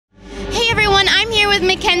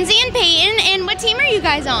Mackenzie and Peyton, and what team are you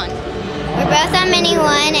guys on? We're both on Mini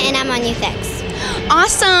 1 and I'm on Youth X.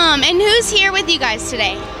 Awesome, and who's here with you guys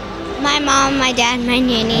today? My mom, my dad, my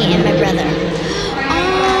nanny, and my brother.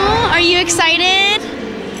 Oh, are you excited?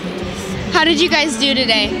 How did you guys do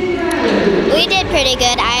today? We did pretty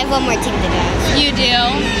good. I have one more team to go. You do?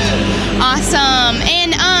 Awesome.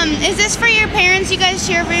 And is this for your parents? You guys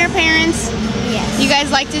cheer for your parents? Yes. You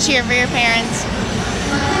guys like to cheer for your parents?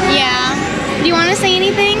 Yeah. Do you want to say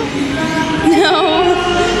anything? No.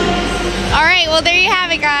 All right, well, there you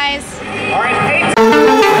have it, guys. All right,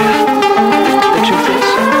 The truth is,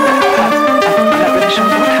 that really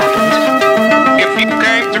shows what happened. if you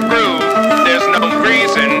came to prove, there's no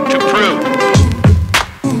reason to prove.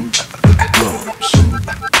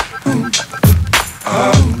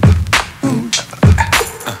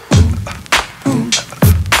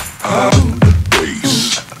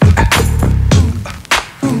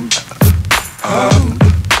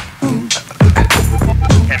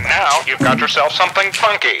 And now you've got yourself something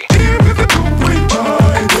funky.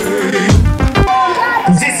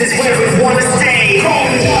 This is where we want to stay.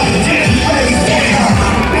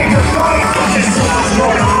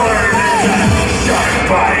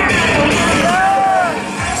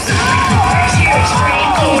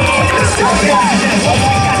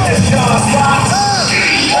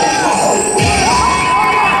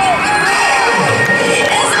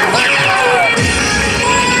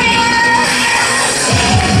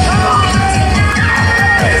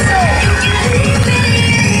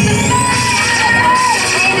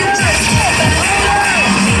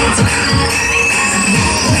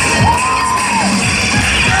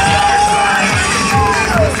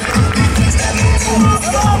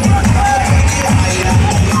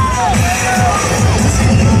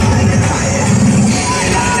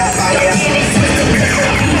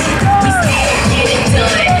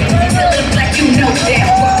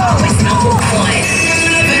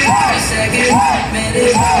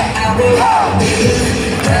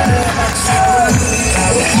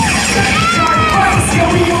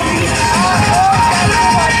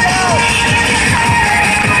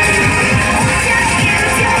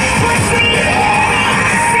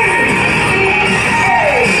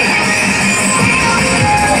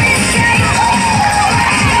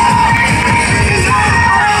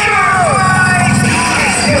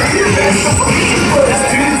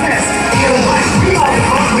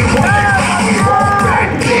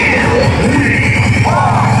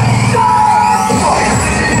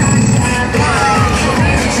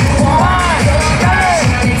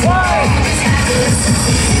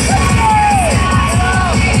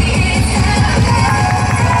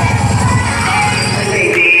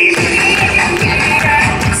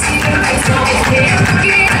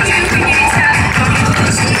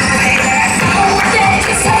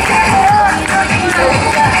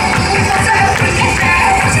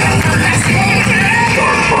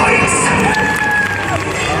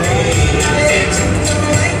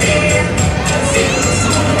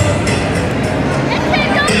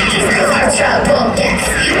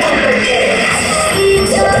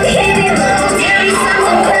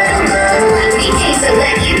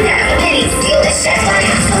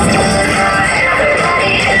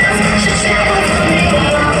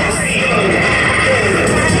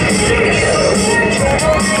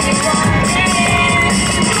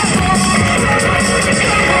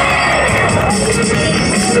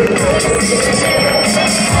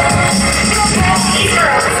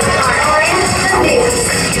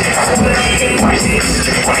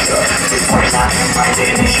 What's up?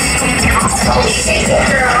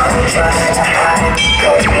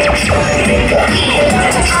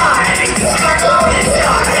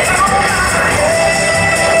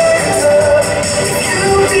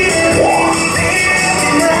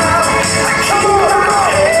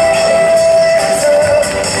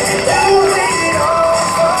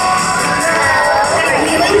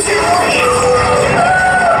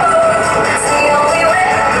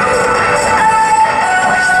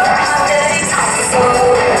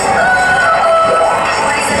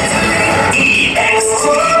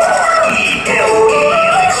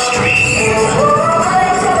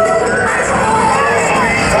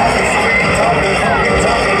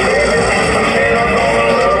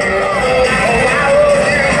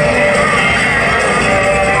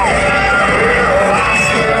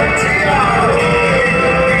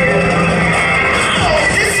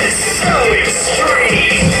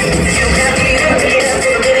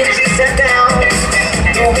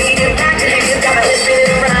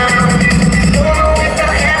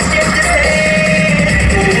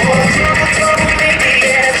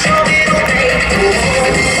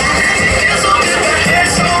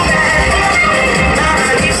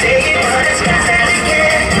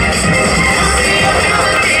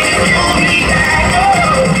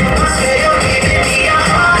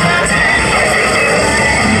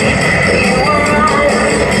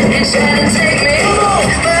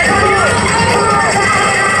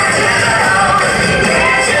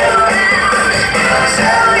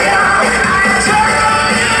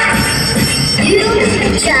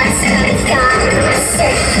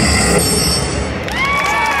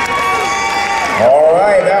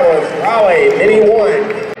 right, that was probably